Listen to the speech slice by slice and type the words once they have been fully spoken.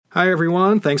Hi,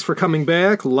 everyone. Thanks for coming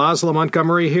back. Laszlo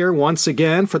Montgomery here once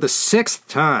again for the 6th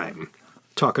time,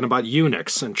 talking about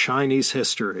eunuchs and Chinese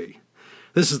history.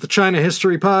 This is the China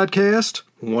History Podcast,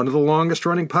 one of the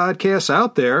longest-running podcasts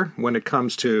out there when it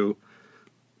comes to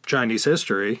Chinese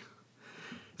history.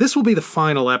 This will be the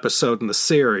final episode in the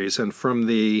series, and from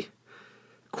the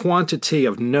quantity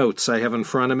of notes I have in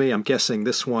front of me, I'm guessing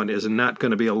this one is not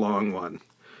going to be a long one.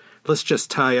 Let's just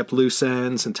tie up loose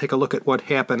ends and take a look at what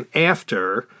happened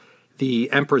after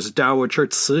the Empress Dowager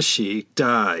Cixi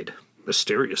died,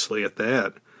 mysteriously at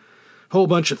that. Whole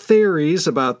bunch of theories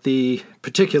about the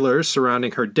particulars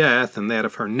surrounding her death and that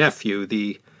of her nephew,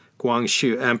 the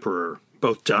Guangxu Emperor,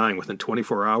 both dying within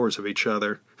 24 hours of each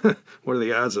other. What are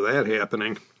the odds of that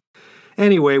happening?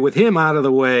 Anyway, with him out of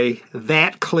the way,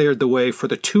 that cleared the way for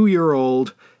the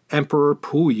 2-year-old Emperor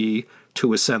Puyi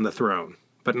to ascend the throne.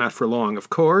 But not for long, of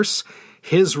course.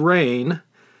 His reign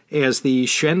as the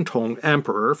Shentong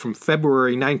Emperor from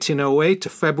February 1908 to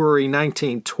February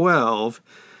 1912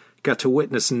 got to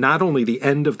witness not only the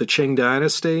end of the Qing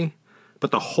dynasty,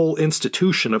 but the whole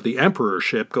institution of the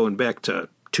emperorship going back to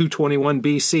 221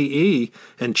 BCE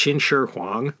and Qin Shi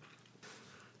Huang.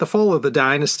 The fall of the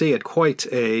dynasty had quite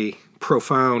a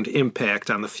profound impact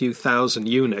on the few thousand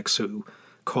eunuchs who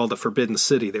called the Forbidden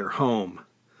City their home.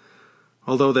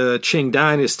 Although the Qing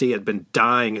dynasty had been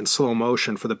dying in slow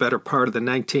motion for the better part of the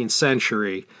 19th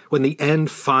century, when the end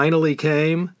finally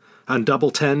came, on Double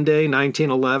 10 Day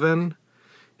 1911,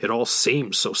 it all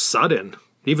seemed so sudden,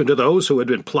 even to those who had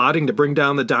been plotting to bring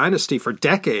down the dynasty for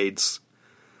decades.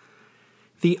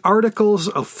 The Articles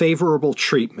of Favorable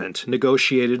Treatment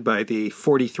negotiated by the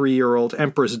 43-year-old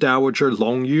Empress Dowager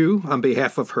Longyu on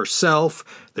behalf of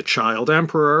herself, the child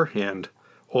emperor, and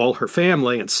all her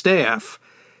family and staff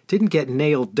didn't get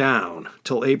nailed down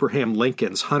till Abraham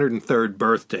Lincoln's 103rd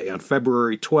birthday on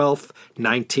February 12,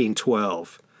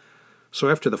 1912. So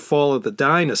after the fall of the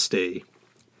dynasty,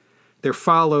 there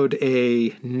followed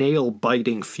a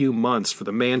nail-biting few months for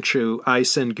the Manchu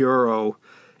Isenguro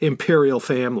imperial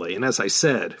family, and as I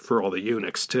said, for all the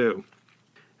eunuchs too.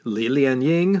 Li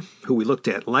Lianying, who we looked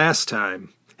at last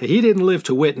time, he didn't live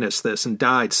to witness this and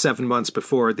died 7 months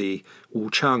before the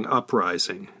Wuchang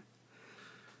Uprising.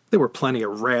 There were plenty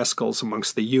of rascals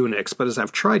amongst the eunuchs, but as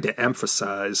I've tried to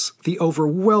emphasize, the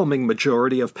overwhelming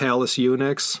majority of palace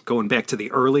eunuchs, going back to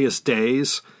the earliest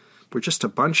days, were just a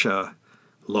bunch of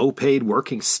low-paid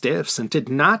working stiffs and did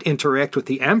not interact with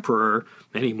the emperor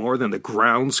any more than the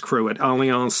grounds crew at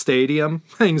Allianz Stadium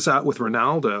hangs out with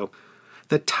Ronaldo.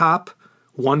 The top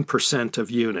 1%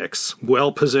 of eunuchs,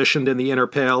 well-positioned in the inner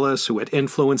palace, who had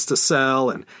influence to sell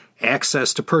and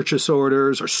access to purchase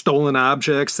orders or stolen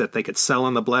objects that they could sell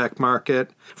on the black market.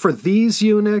 For these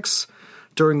eunuchs,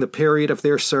 during the period of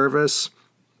their service,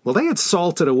 well, they had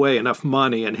salted away enough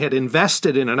money and had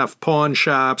invested in enough pawn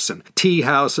shops and tea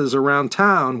houses around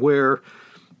town where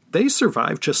they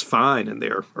survived just fine in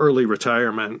their early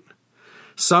retirement.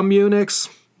 Some eunuchs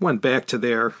went back to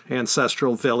their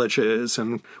ancestral villages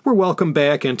and were welcomed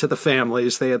back into the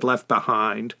families they had left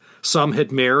behind. Some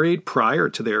had married prior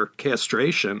to their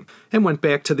castration and went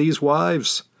back to these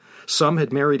wives. Some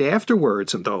had married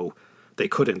afterwards, and though they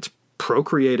couldn't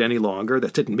procreate any longer,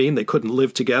 that didn't mean they couldn't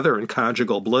live together in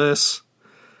conjugal bliss.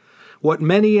 What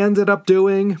many ended up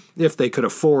doing, if they could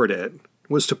afford it,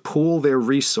 was to pool their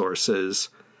resources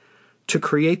to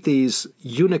create these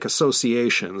eunuch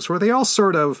associations where they all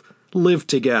sort of lived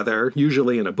together,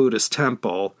 usually in a Buddhist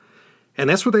temple, and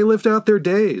that's where they lived out their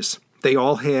days. They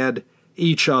all had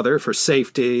each other for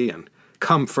safety and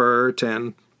comfort,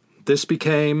 and this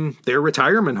became their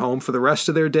retirement home for the rest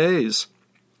of their days.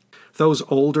 Those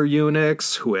older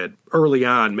eunuchs who had early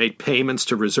on made payments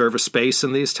to reserve a space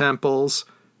in these temples,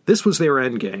 this was their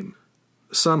endgame.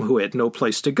 Some who had no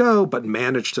place to go but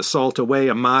managed to salt away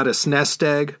a modest nest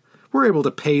egg were able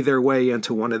to pay their way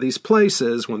into one of these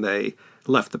places when they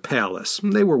left the palace.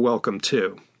 They were welcome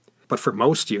too. But for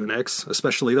most eunuchs,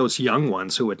 especially those young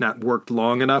ones who had not worked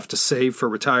long enough to save for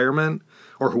retirement,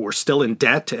 or who were still in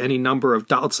debt to any number of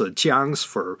daozijiangs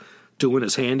for doing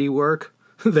his handiwork,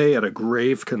 they had a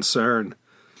grave concern.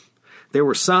 There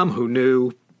were some who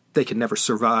knew they could never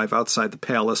survive outside the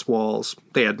palace walls.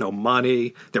 They had no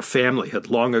money. Their family had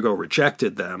long ago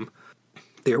rejected them.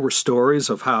 There were stories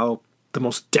of how the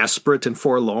most desperate and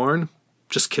forlorn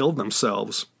just killed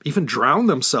themselves, even drowned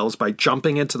themselves by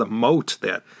jumping into the moat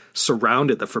that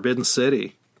surrounded the Forbidden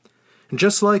City. And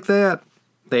just like that,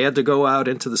 they had to go out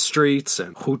into the streets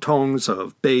and hutongs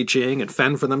of Beijing and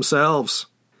fend for themselves.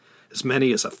 As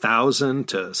many as 1,000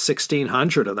 to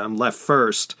 1,600 of them left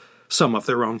first, some of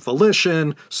their own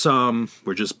volition, some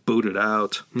were just booted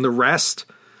out, and the rest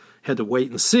had to wait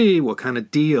and see what kind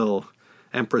of deal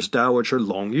Empress Dowager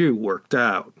Longyu worked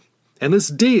out. And this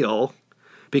deal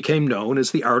became known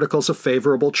as the Articles of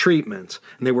Favorable Treatment,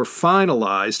 and they were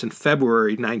finalized in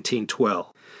February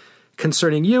 1912.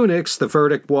 Concerning eunuchs, the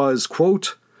verdict was,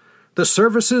 quote, "The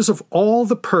services of all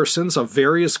the persons of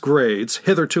various grades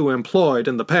hitherto employed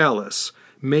in the palace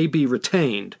may be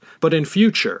retained, but in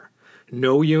future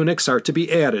no eunuchs are to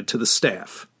be added to the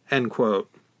staff." End quote.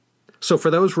 So for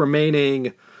those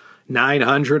remaining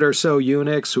 900 or so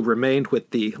eunuchs who remained with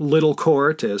the little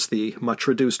court, as the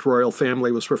much-reduced royal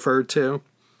family was referred to,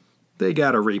 they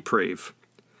got a reprieve.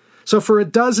 So for a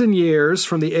dozen years,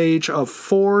 from the age of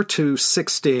 4 to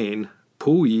 16,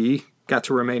 Puyi got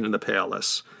to remain in the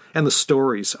palace, and the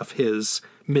stories of his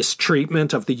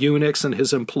mistreatment of the eunuchs in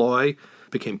his employ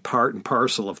became part and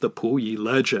parcel of the Puyi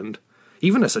legend.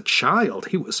 Even as a child,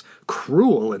 he was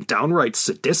cruel and downright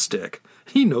sadistic.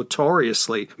 He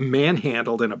notoriously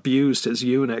manhandled and abused his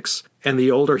eunuchs, and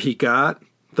the older he got,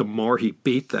 the more he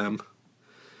beat them.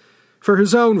 For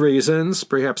his own reasons,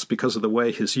 perhaps because of the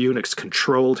way his eunuchs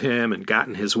controlled him and got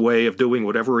in his way of doing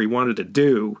whatever he wanted to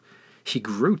do, he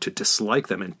grew to dislike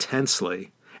them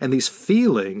intensely, and these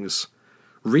feelings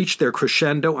reached their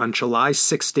crescendo on July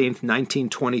 16,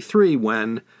 1923,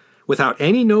 when, without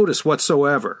any notice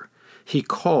whatsoever, he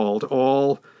called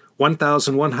all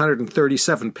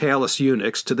 1,137 palace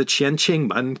eunuchs to the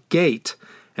Qianqingmen Gate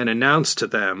and announced to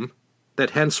them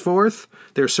that henceforth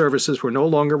their services were no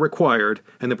longer required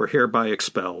and they were hereby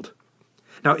expelled.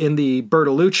 Now, in the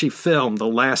Bertolucci film, The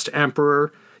Last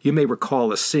Emperor, you may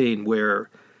recall a scene where,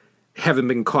 having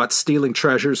been caught stealing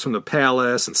treasures from the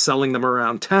palace and selling them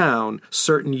around town,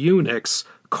 certain eunuchs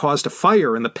caused a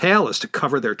fire in the palace to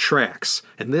cover their tracks.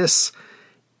 And this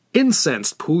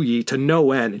incensed Puyi to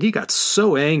no end, and he got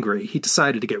so angry he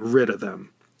decided to get rid of them.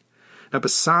 Now,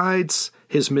 besides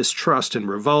his mistrust and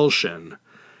revulsion,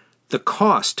 the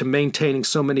cost to maintaining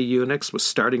so many eunuchs was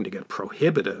starting to get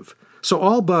prohibitive. So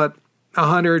all but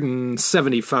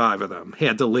 175 of them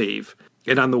had to leave.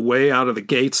 And on the way out of the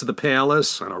gates of the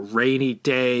palace, on a rainy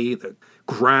day, the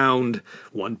ground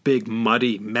one big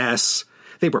muddy mess,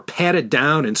 they were patted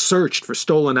down and searched for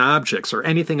stolen objects or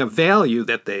anything of value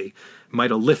that they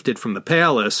might have lifted from the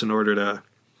palace in order to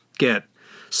get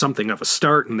something of a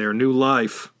start in their new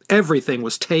life. Everything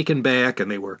was taken back,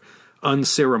 and they were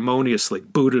unceremoniously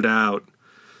booted out.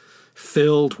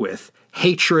 Filled with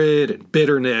hatred and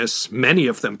bitterness, many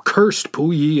of them cursed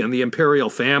Puyi and the imperial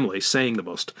family, saying the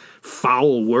most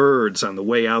foul words on the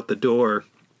way out the door.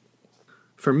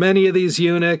 For many of these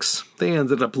eunuchs, they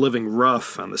ended up living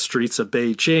rough on the streets of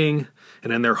Beijing,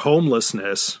 and in their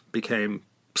homelessness became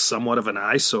somewhat of an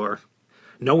eyesore.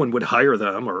 No one would hire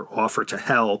them or offer to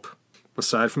help.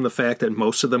 Aside from the fact that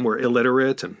most of them were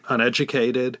illiterate and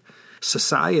uneducated,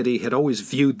 society had always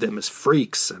viewed them as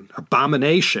freaks and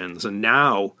abominations, and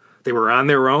now they were on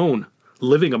their own,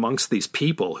 living amongst these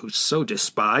people who so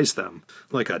despised them,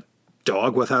 like a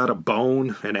dog without a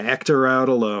bone, an actor out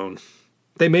alone.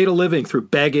 They made a living through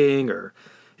begging or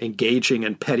engaging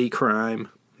in petty crime.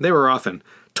 They were often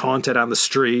taunted on the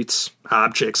streets,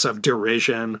 objects of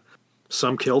derision.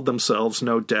 Some killed themselves,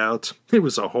 no doubt. It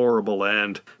was a horrible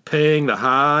end, paying the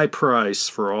high price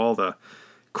for all the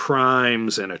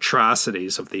crimes and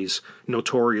atrocities of these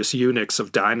notorious eunuchs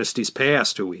of dynasties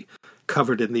past who we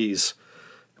covered in these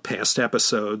past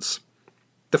episodes.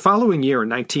 The following year, in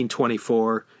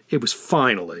 1924, it was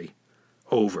finally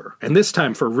over, and this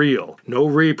time for real. No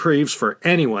reprieves for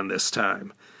anyone this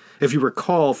time. If you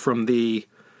recall from the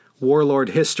Warlord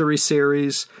History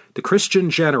series, the Christian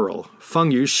general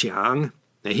Feng Yuxiang,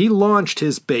 he launched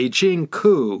his Beijing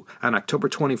coup on October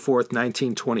 24th,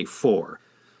 1924.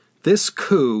 This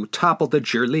coup toppled the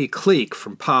Zhili clique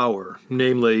from power,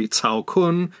 namely Cao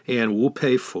Kun and Wu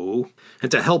Peifu, and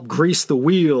to help grease the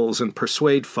wheels and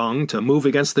persuade Feng to move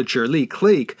against the Zhili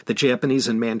clique, the Japanese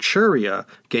in Manchuria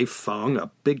gave Feng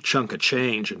a big chunk of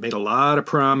change and made a lot of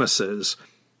promises.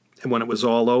 And when it was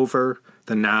all over,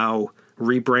 the now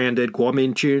rebranded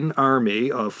Kuominjun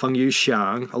army of Feng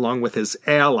Yuxiang, along with his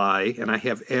ally, and I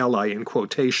have ally in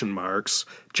quotation marks,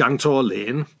 Jiang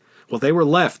Zuolin, well, they were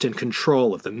left in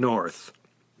control of the north.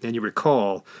 And you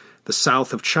recall, the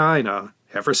south of China,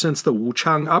 ever since the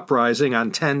Wuchang Uprising on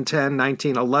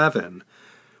 10/10/1911,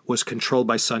 was controlled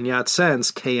by Sun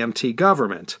Yat-sen's KMT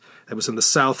government. That was in the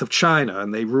south of China,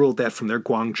 and they ruled that from their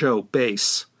Guangzhou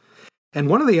base. And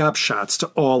one of the upshots to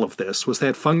all of this was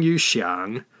that Feng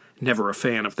Yuxiang, never a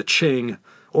fan of the Qing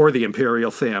or the imperial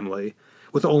family,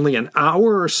 with only an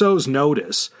hour or so's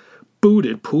notice,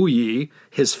 booted Puyi,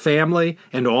 his family,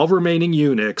 and all remaining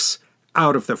eunuchs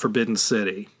out of the Forbidden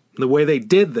City. The way they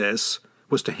did this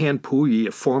was to hand Puyi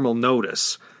a formal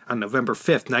notice on November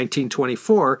 5th,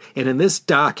 1924, and in this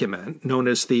document, known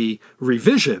as the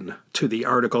revision to the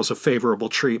Articles of Favorable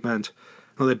Treatment,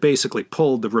 well, they basically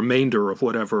pulled the remainder of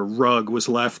whatever rug was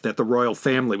left that the royal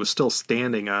family was still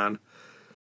standing on.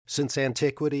 Since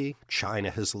antiquity,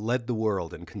 China has led the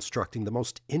world in constructing the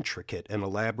most intricate and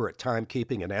elaborate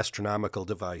timekeeping and astronomical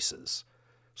devices.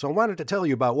 So I wanted to tell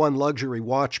you about one luxury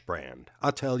watch brand,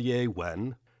 Atelier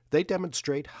Wen. They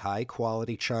demonstrate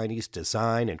high-quality Chinese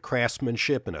design and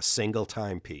craftsmanship in a single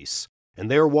timepiece,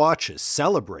 and their watches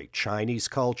celebrate Chinese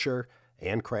culture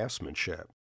and craftsmanship.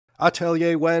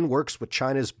 Atelier Wen works with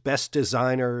China's best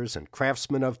designers and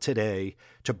craftsmen of today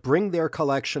to bring their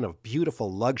collection of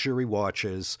beautiful luxury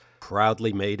watches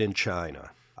proudly made in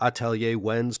China. Atelier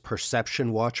Wen's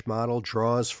Perception watch model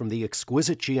draws from the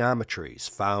exquisite geometries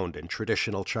found in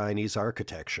traditional Chinese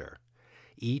architecture.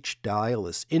 Each dial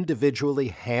is individually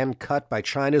hand-cut by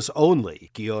China's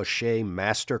only guilloche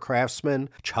master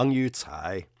craftsman, Cheng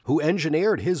Yucai, who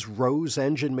engineered his Rose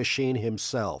engine machine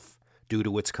himself. Due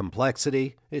to its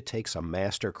complexity, it takes a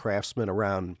master craftsman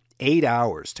around 8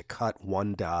 hours to cut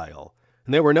one dial.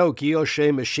 And there were no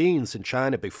guilloche machines in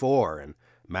China before, and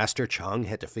Master Cheng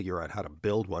had to figure out how to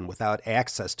build one without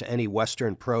access to any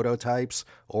Western prototypes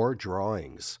or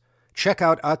drawings. Check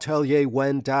out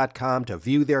atelierwen.com to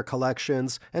view their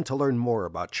collections and to learn more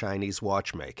about Chinese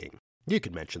watchmaking. You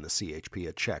can mention the CHP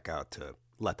at checkout to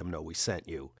let them know we sent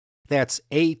you. That's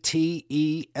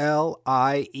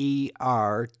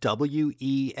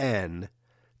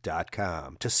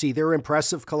atelierwen.com to see their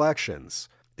impressive collections.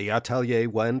 The Atelier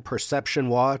Wen Perception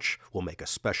watch will make a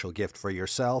special gift for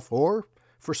yourself or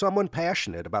for someone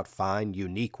passionate about fine,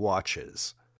 unique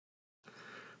watches.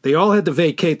 They all had to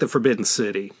vacate the Forbidden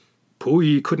City.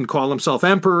 Puyi couldn't call himself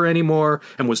emperor anymore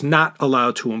and was not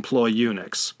allowed to employ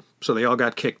eunuchs, so they all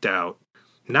got kicked out.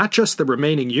 Not just the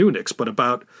remaining eunuchs, but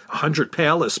about 100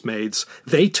 palace maids.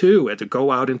 They, too, had to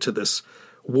go out into this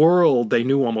world they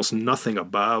knew almost nothing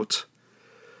about.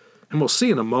 And we'll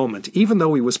see in a moment, even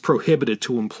though he was prohibited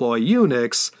to employ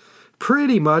eunuchs,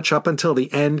 pretty much up until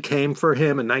the end came for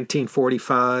him in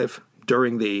 1945,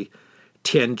 during the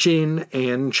Tianjin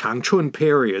and Changchun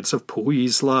periods of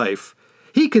Puyi's life,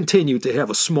 he continued to have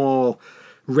a small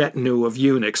retinue of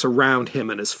eunuchs around him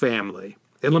and his family.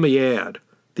 And let me add,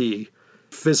 the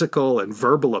physical and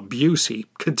verbal abuse he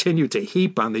continued to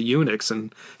heap on the eunuchs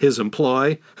in his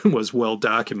employ was well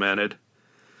documented.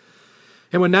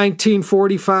 And when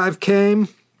 1945 came,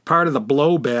 part of the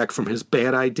blowback from his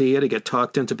bad idea to get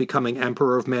talked into becoming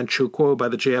Emperor of Manchukuo by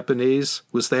the Japanese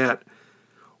was that,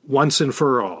 once and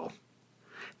for all,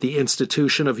 the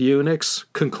institution of eunuchs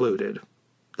concluded.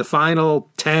 The final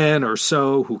 10 or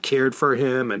so who cared for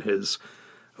him and his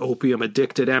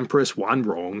opium-addicted empress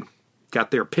Wanrong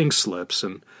got their pink slips,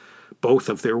 and both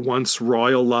of their once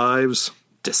royal lives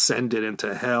descended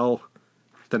into hell.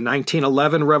 The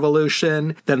 1911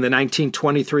 revolution, then the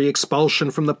 1923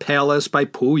 expulsion from the palace by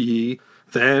Puyi,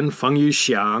 then Feng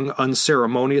Yuxiang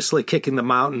unceremoniously kicking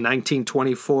them out in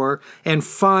 1924, and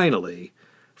finally,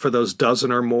 for those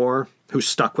dozen or more who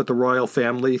stuck with the royal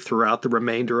family throughout the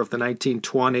remainder of the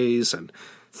 1920s and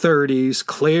 30s,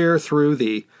 clear through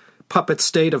the puppet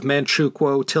state of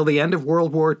Manchukuo till the end of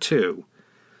World War II.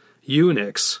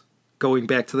 Eunuchs, going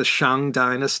back to the Shang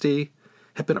dynasty,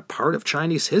 have been a part of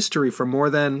Chinese history for more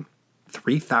than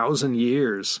 3,000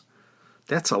 years.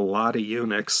 That's a lot of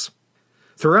eunuchs.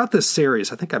 Throughout this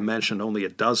series, I think I mentioned only a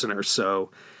dozen or so,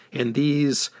 and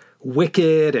these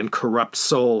wicked and corrupt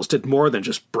souls did more than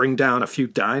just bring down a few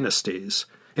dynasties.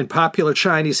 In popular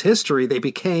Chinese history, they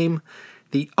became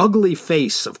the ugly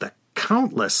face of the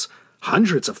countless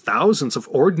hundreds of thousands of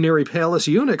ordinary palace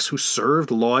eunuchs who served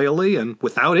loyally and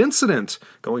without incident,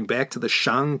 going back to the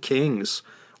Shang kings.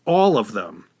 All of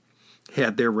them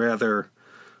had their rather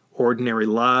ordinary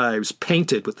lives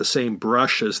painted with the same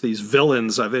brush as these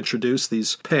villains I've introduced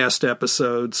these past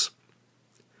episodes.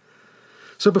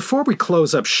 So before we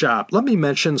close up shop, let me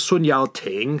mention Sun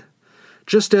Yat-ting.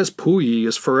 Just as Puyi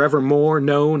is forevermore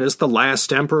known as the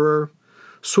last emperor,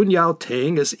 Sun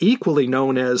Yat-ting is equally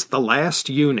known as the last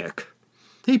eunuch.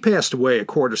 He passed away a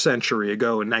quarter century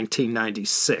ago in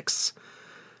 1996.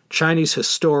 Chinese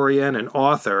historian and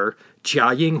author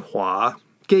Jia Yinghua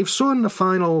gave Sun a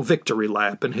final victory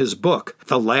lap in his book,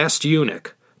 The Last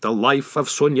Eunuch, The Life of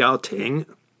Sun Yat-ting.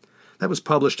 That was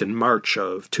published in March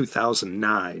of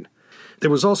 2009. There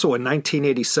was also a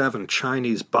 1987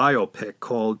 Chinese biopic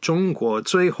called 中国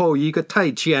最后一个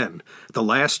太监, The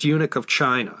Last Eunuch of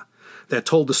China, that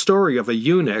told the story of a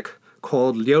eunuch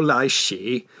called Liu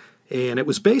Laixi, and it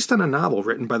was based on a novel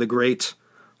written by the great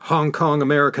Hong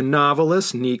Kong-American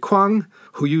novelist Ni Kuang,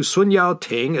 who used Sun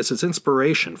Yat-ting as his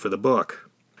inspiration for the book.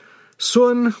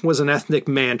 Sun was an ethnic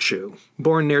Manchu,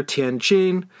 born near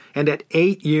Tianjin, and at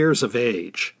 8 years of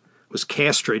age was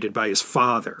castrated by his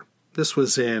father. This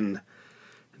was in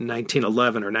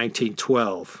 1911 or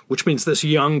 1912, which means this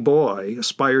young boy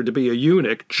aspired to be a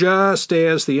eunuch just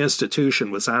as the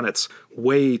institution was on its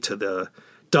way to the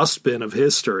dustbin of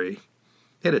history.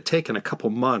 It had taken a couple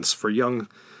months for young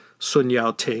Sun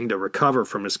Yat-ting to recover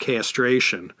from his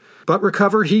castration, but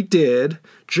recover he did,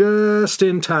 just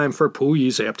in time for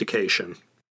Puyi's abdication.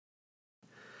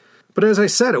 But as I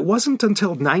said, it wasn't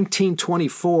until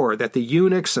 1924 that the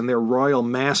eunuchs and their royal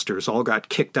masters all got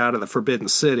kicked out of the Forbidden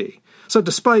City. So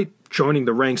despite joining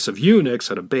the ranks of eunuchs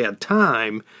at a bad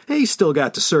time, he still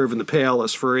got to serve in the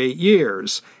palace for 8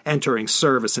 years, entering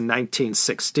service in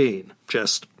 1916,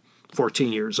 just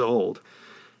 14 years old.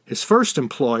 His first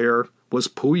employer was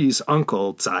Puyi's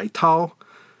uncle, Zai Tao.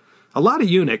 A lot of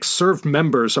eunuchs served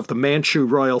members of the Manchu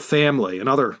royal family and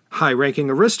other high-ranking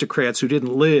aristocrats who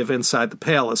didn't live inside the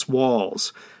palace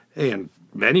walls. And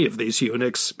many of these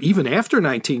eunuchs, even after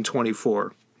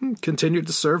 1924, continued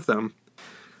to serve them.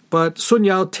 But Sun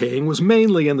Yat-ting was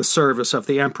mainly in the service of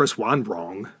the Empress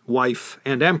Wanrong, wife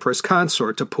and empress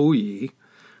consort to Puyi.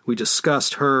 We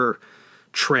discussed her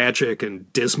tragic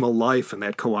and dismal life in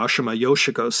that Kawashima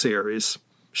Yoshiko series.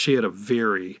 She had a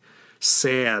very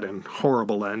sad and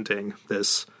horrible ending,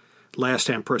 this last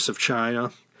empress of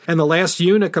China. And the last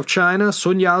eunuch of China,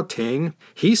 Sun Yat-ting,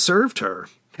 he served her.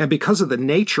 And because of the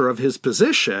nature of his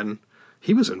position,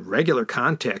 he was in regular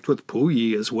contact with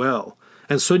Puyi as well.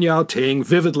 And Sun Yat-ting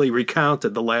vividly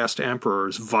recounted the last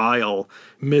emperor's vile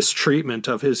mistreatment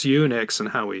of his eunuchs and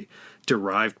how he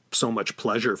derived so much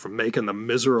pleasure from making them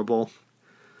miserable.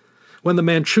 When the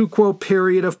Manchukuo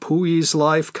period of Puyi's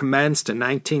life commenced in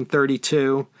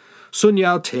 1932, Sun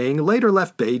Yat-ting later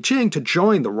left Beijing to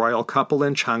join the royal couple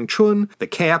in Changchun, the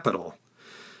capital.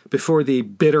 Before the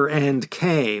bitter end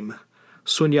came,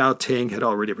 Sun Yat-ting had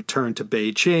already returned to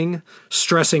Beijing,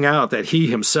 stressing out that he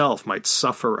himself might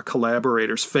suffer a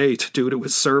collaborator's fate due to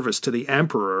his service to the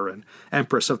emperor and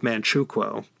empress of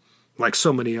Manchukuo. Like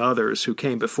so many others who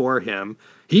came before him,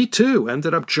 he too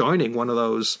ended up joining one of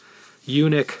those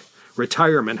eunuch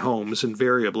retirement homes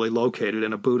invariably located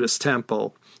in a Buddhist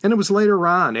temple, and it was later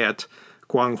on at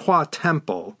Guanghua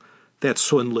Temple that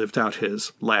Sun lived out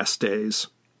his last days.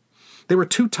 There were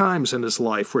 2 times in his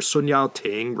life where Sun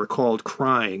Yat-ting recalled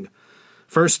crying.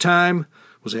 First time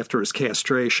was after his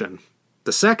castration.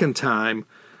 The second time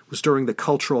was during the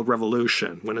Cultural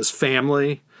Revolution, when his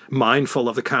family, mindful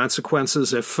of the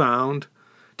consequences if found,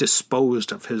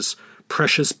 disposed of his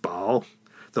precious ball,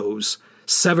 those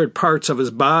severed parts of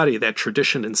his body that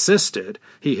tradition insisted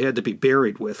he had to be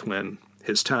buried with when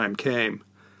his time came.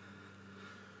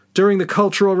 During the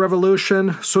Cultural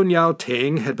Revolution, Sun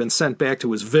Yat-ting had been sent back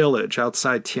to his village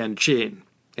outside Tianjin,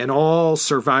 and all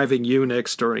surviving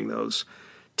eunuchs during those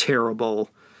terrible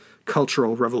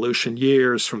Cultural Revolution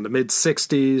years from the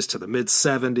mid-60s to the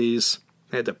mid-70s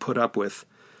had to put up with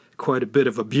quite a bit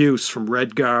of abuse from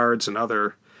Red Guards and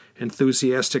other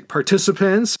enthusiastic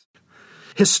participants.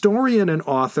 Historian and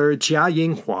author Jia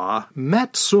Yinghua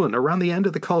met Sun around the end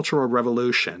of the Cultural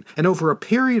Revolution, and over a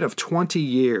period of 20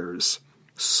 years,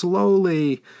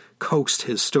 slowly coaxed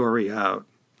his story out.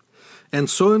 And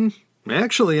Sun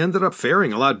actually ended up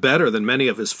faring a lot better than many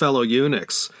of his fellow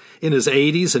eunuchs. In his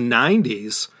 80s and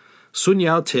 90s, Sun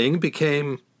Yat-ting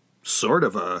became sort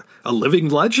of a living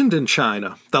legend in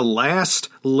China, the last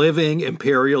living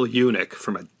imperial eunuch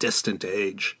from a distant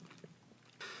age.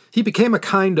 He became a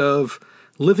kind of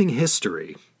living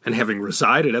history, and having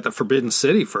resided at the Forbidden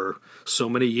City for so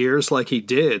many years like he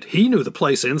did, he knew the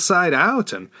place inside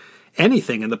out, and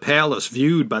anything in the palace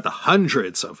viewed by the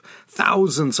hundreds of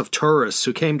thousands of tourists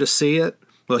who came to see it,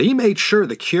 well, he made sure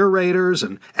the curators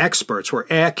and experts were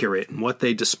accurate in what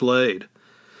they displayed.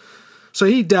 So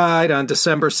he died on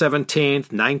December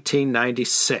 17th,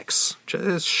 1996,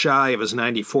 just shy of his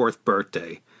 94th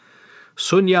birthday.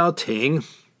 Sun Yat-ting,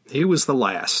 he was the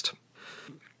last.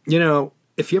 You know,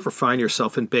 if you ever find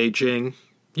yourself in Beijing,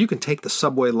 you can take the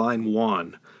subway line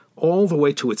 1 all the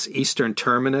way to its eastern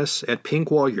terminus at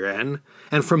Pingguoyuan,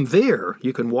 and from there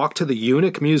you can walk to the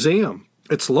Eunuch Museum.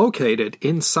 It's located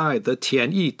inside the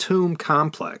Tianyi Tomb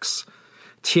Complex.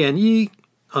 Tianyi,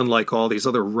 unlike all these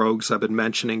other rogues I've been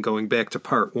mentioning going back to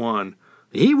part 1,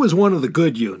 he was one of the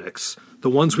good eunuchs,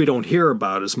 the ones we don't hear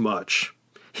about as much.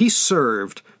 He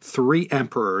served 3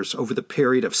 emperors over the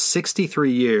period of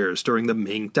 63 years during the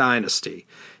Ming Dynasty,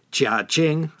 Jia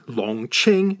Jing, Long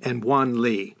Qing, and Wan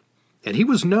Li. And he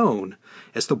was known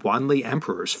as the Wanli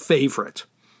Emperor's favorite.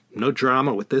 No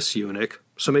drama with this eunuch,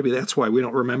 so maybe that's why we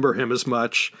don't remember him as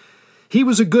much. He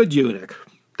was a good eunuch.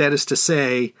 That is to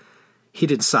say, he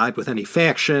didn't side with any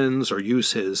factions or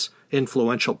use his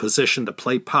influential position to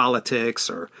play politics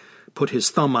or put his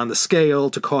thumb on the scale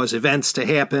to cause events to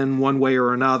happen one way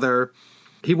or another.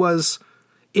 He was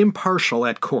impartial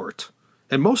at court,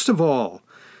 and most of all,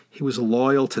 he was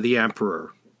loyal to the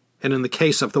emperor. And in the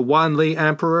case of the Wanli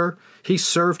emperor, he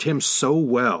served him so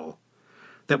well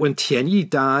that when Tianyi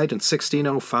died in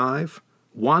 1605,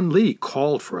 Wanli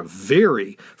called for a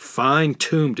very fine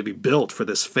tomb to be built for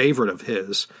this favorite of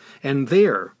his, and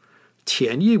there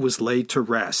Tianyi was laid to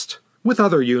rest, with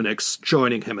other eunuchs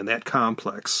joining him in that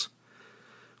complex.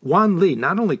 Wanli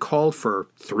not only called for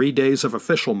 3 days of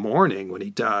official mourning when he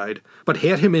died, but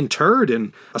had him interred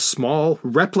in a small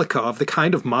replica of the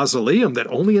kind of mausoleum that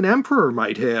only an emperor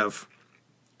might have.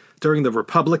 During the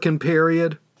Republican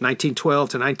period, 1912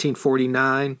 to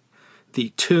 1949, the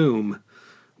tomb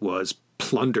was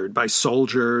plundered by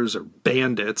soldiers or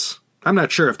bandits. I'm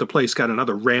not sure if the place got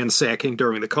another ransacking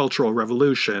during the Cultural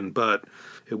Revolution, but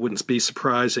it wouldn't be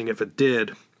surprising if it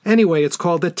did. Anyway, it's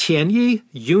called the Tianyi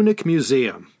Eunuch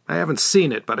Museum. I haven't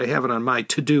seen it, but I have it on my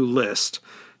to-do list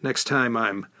next time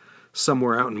I'm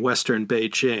somewhere out in western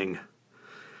Beijing.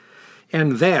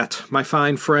 And that, my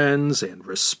fine friends and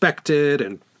respected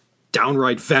and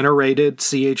downright venerated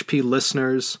CHP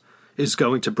listeners, is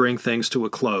going to bring things to a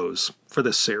close, for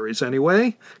this series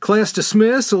anyway. Class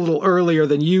dismissed a little earlier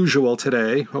than usual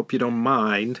today, hope you don't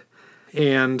mind.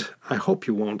 And I hope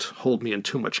you won't hold me in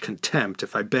too much contempt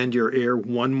if I bend your ear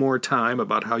one more time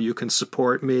about how you can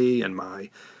support me and my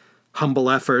humble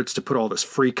efforts to put all this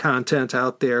free content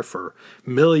out there for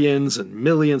millions and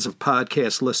millions of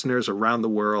podcast listeners around the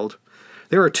world.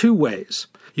 There are 2 ways.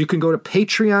 You can go to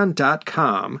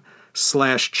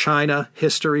patreon.com/China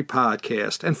History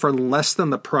Podcast, and for less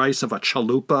than the price of a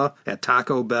chalupa at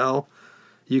Taco Bell,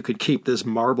 you could keep this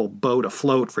marble boat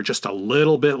afloat for just a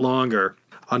little bit longer.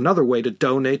 Another way to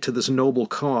donate to this noble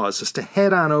cause is to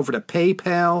head on over to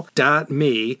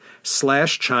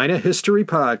paypal.me/China History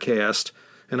Podcast,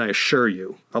 and I assure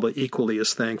you, I'll be equally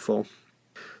as thankful.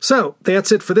 So,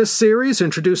 that's it for this series,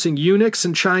 introducing eunuchs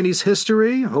in Chinese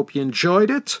history. I hope you enjoyed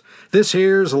it. This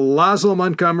here's Laszlo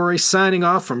Montgomery signing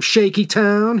off from Shaky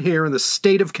Town here in the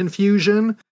state of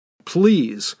confusion.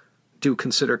 Please do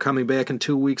consider coming back in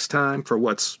 2 weeks' time for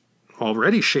what's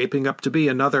already shaping up to be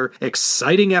another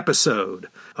exciting episode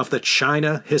of the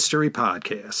China History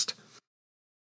Podcast.